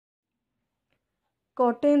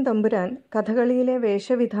കോട്ടയം തമ്പുരാൻ കഥകളിയിലെ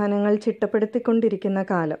വേഷവിധാനങ്ങൾ ചിട്ടപ്പെടുത്തിക്കൊണ്ടിരിക്കുന്ന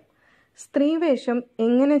കാലം. സ്ത്രീവേഷം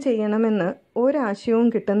എങ്ങനെ ചെയ്യണമെന്ന് ഒരാശയവും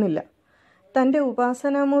കിട്ടുന്നില്ല. തൻ്റെ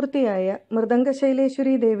ഉപാസനാമൂർത്തിയായ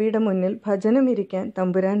മൃദംഗശൈലേശ്വരി ദേവിയുടെ മുന്നിൽ ഭജനമിരിക്കാൻ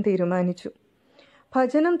തമ്പുരാൻ തീരുമാനിച്ചു.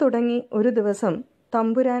 ഭജനം തുടങ്ങി ഒരു ദിവസം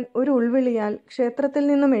തമ്പുരാൻ ഒരു ഉൾവിളിയാൽ ക്ഷേത്രത്തിൽ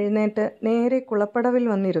നിന്നും എഴുന്നേറ്റ് നേരെ കുളപ്പടവിൽ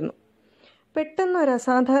വന്നിരുന്നു. പെട്ടെന്നൊരു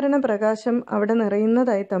അസാധാരണ പ്രകാശം അവിടെ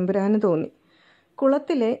നിറയുന്നതായി തമ്പുരാന് തോന്നി.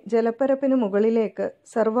 കുളത്തിലെ ജലപ്പരപ്പിന് മുകളിലേക്ക്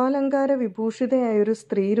സർവാലങ്കാര വിഭൂഷിതയായൊരു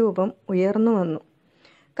സ്ത്രീരൂപം ഉയർന്നു വന്നു.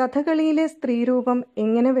 കഥകളിയിലെ സ്ത്രീരൂപം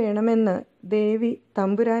എങ്ങനെ വേണമെന്ന് ദേവി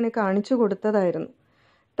തമ്പുരാന് കാണിച്ചു കൊടുത്തതായിരുന്നു.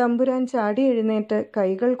 തമ്പുരാൻ ചാടി എഴുന്നേറ്റ്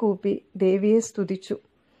കൈകൾ കൂപ്പി ദേവിയെ സ്തുതിച്ചു.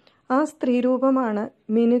 ആ സ്ത്രീരൂപമാണ്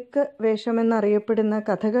മിനുക്ക് വേഷമെന്നറിയപ്പെടുന്ന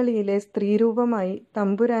കഥകളിയിലെ സ്ത്രീരൂപമായി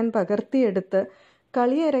തമ്പുരാൻ പകർത്തിയെടുത്ത്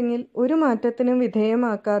കളിയരങ്ങിൽ ഒരു മാറ്റത്തിനും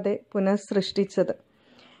വിധേയമാക്കാതെ പുനഃസൃഷ്ടിച്ചത്.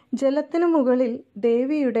 ജലത്തിനു മുകളിൽ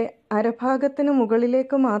ദേവിയുടെ അരഭാഗത്തിനു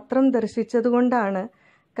മുകളിലേക്ക് മാത്രം ദർശിച്ചതുകൊണ്ടാണ്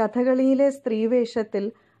കഥകളിയിലെ സ്ത്രീവേഷത്തിൽ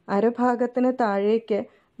അരഭാഗത്തിന് താഴേക്ക്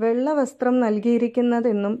വെള്ളവസ്ത്രം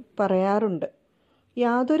നൽകിയിരിക്കുന്നതെന്നും പറയാറുണ്ട്.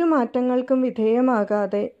 യാതൊരു മാറ്റങ്ങൾക്കും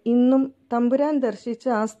വിധേയമാകാതെ ഇന്നും തമ്പുരാൻ ദർശിച്ച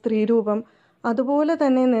ആ സ്ത്രീരൂപം അതുപോലെ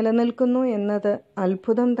തന്നെ നിലനിൽക്കുന്നു എന്നത്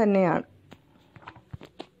അത്ഭുതം തന്നെയാണ്.